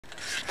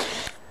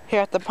Here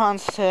at the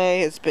ponds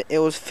today, it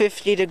was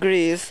 50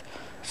 degrees,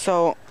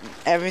 so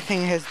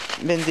everything has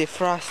been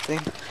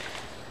defrosting.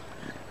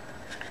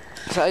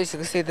 So as you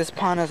can see, this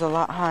pond is a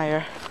lot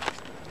higher.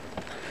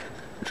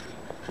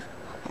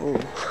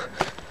 Ooh.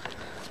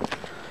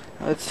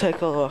 Let's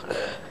take a look.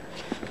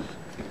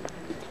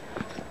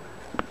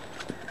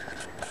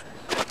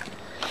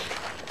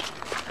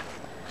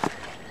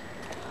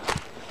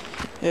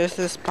 Here's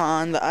this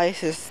pond. The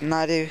ice is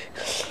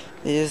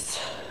is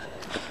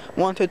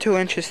 1 to 2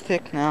 inches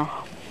thick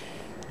now.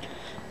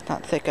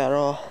 Not thick at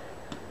all.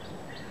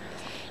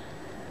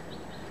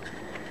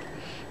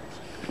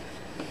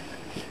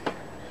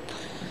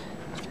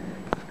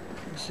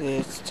 See,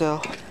 it's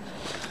still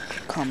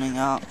coming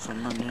out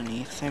from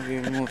underneath. If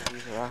you remove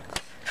these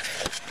rocks,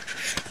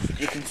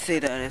 you can see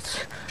that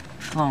it's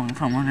flowing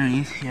from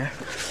underneath here.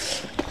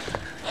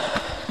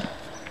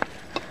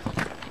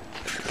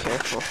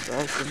 Careful,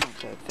 the ice is not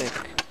that thick.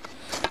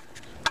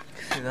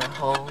 See the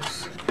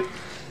holes?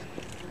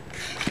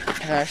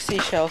 And our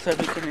seashells are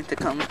beginning to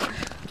come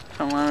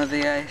from under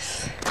the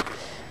ice.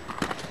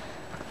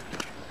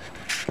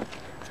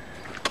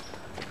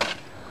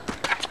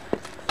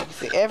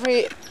 See,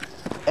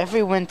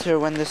 every winter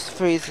when this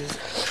freezes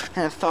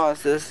and it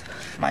thaws,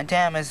 my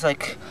dam is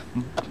like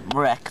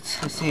wrecked.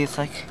 You see, it's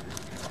like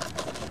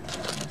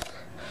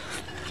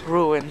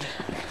ruined.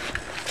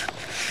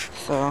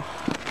 So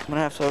I'm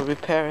gonna have to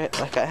repair it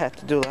like I had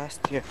to do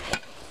last year.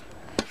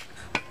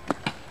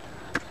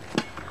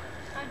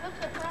 I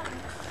fixed the problem.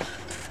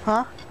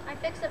 Huh? I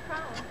fixed the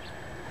problem.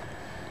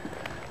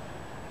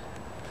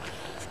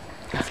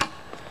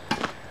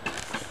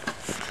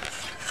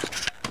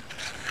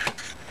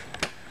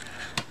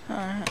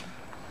 Alright.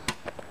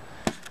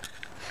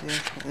 See,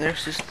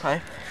 there's this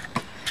pipe.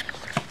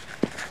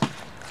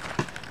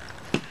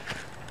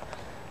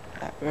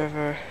 That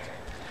river.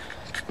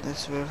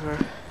 This river.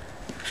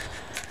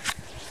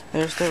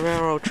 There's the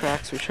railroad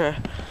tracks, which are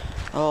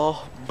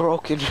all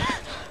broken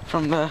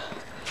from the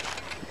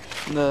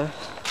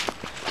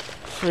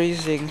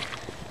freezing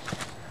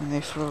when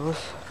they froze.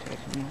 Okay, I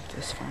can move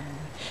this finally.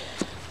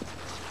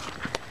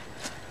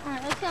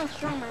 Alright, let's get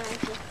stronger.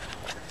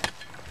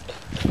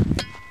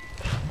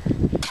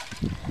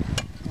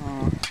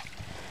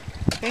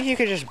 I think you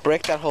could just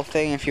break that whole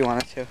thing if you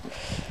wanted to.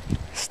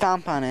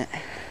 Stomp on it.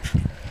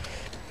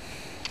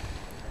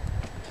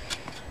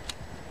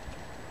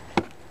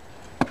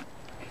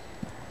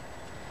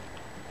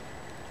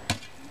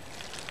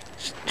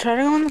 Just try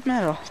to go in the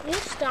middle. You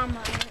stomp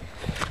on it.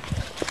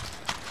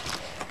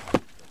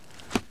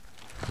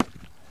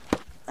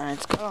 And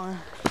it's going.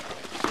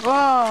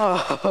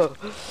 Whoa!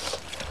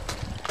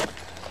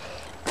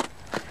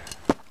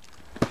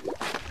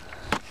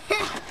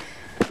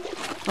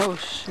 Oh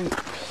shoot.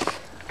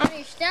 Oh,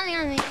 you're standing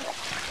on me.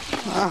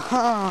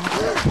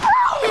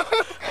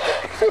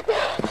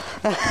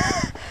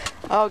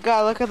 Oh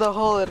god, look at the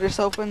hole that just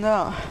opened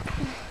out.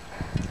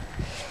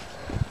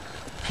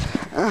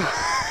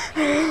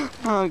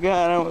 Oh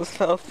god, I almost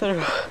fell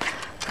through.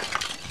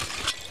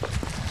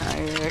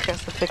 I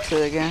guess to fix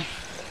it again.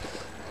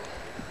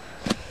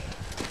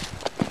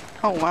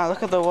 Oh wow,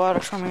 look at the water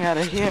coming out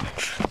of here.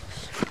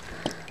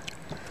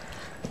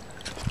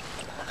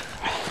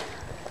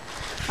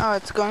 Oh,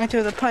 it's going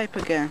through the pipe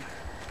again.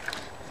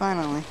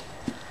 Finally.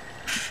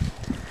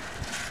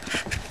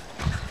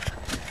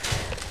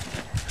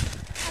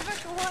 How about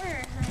the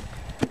water?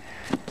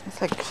 It's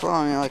like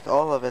flowing, like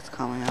all of it's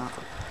coming out.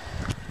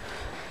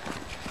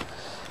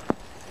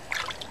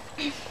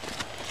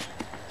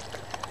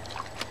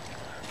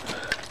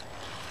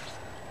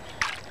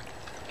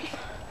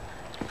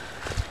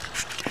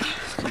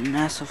 There's a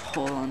massive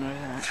hole under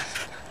that.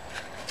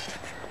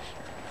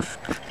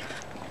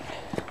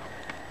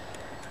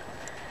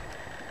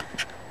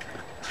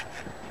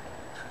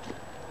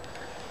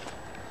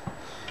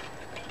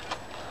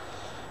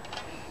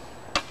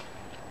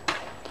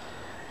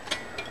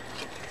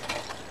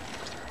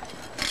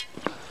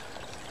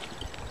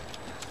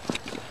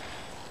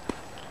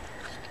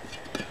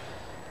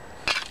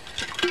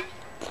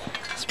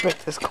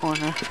 Break this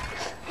corner.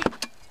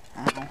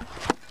 Ow.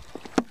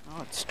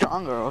 Oh, it's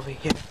stronger over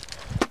here.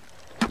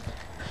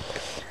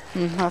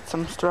 That's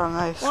some strong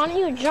ice. Why don't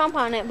you jump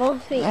on it,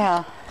 both feet?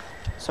 Yeah,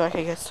 so I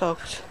can get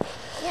soaked.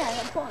 Yeah,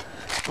 good point.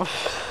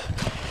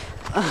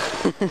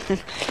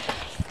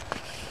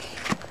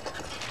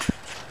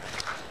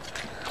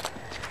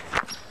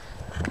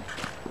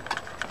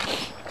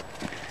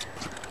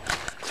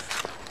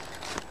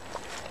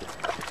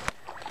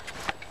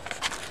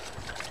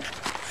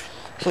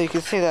 So you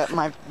can see that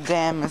my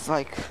dam is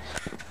like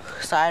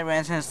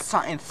sideways and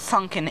it's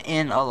sunken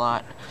in a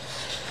lot.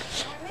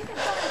 We can put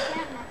it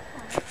down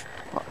next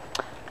time.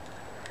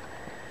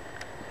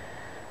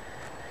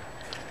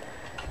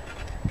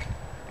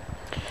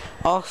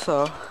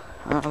 Also,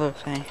 another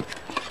thing.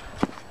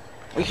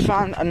 We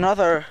found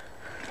another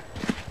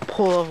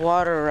pool of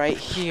water right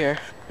here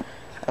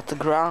at the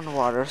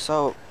groundwater,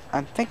 so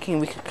I'm thinking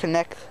we could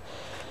connect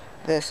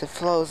this. It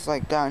flows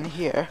like down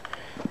here.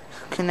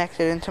 Connect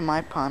it into my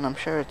pond. I'm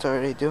sure it's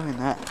already doing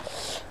that.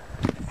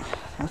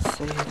 Let's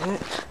See it?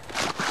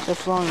 The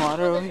flowing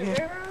water over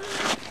here.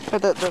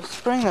 But the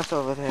spring that's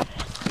over there.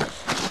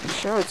 I'm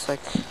sure it's like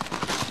a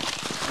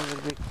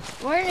big.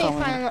 Where did you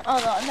find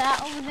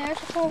that over there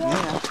to pull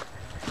water?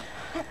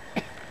 Yeah.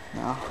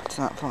 No, it's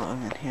not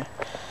flowing in here.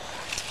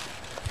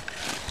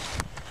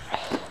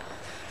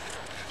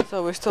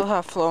 So we still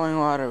have flowing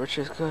water, which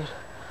is good.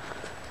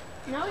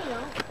 No, you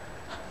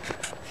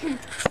don't.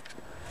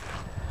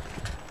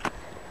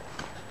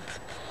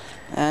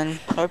 And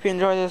I hope you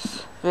enjoy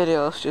this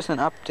video. It's just an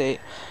update.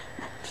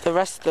 For the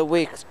rest of the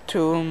week,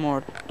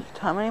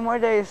 how many more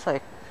days?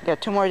 Like, yeah,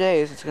 2 more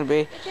days. It's gonna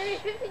be. It's gonna be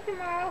 50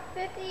 tomorrow,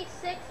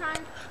 56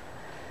 on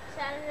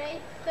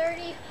Saturday,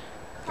 30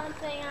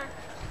 something on,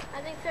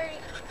 I think 30.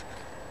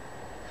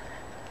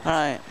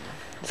 Alright,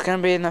 it's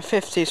gonna be in the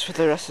 50s for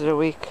the rest of the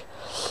week.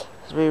 It's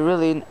gonna be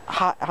really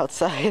hot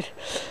outside.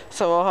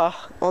 So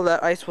all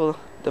that ice will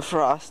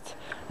defrost.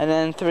 And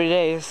then in 3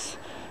 days,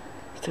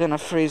 it's gonna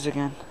freeze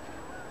again.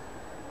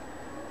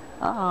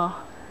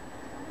 Uh-oh.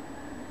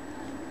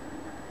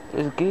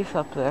 There's geese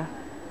up there.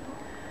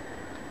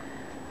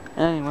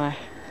 Anyway,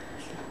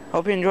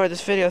 hope you enjoyed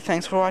this video.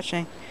 Thanks for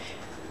watching.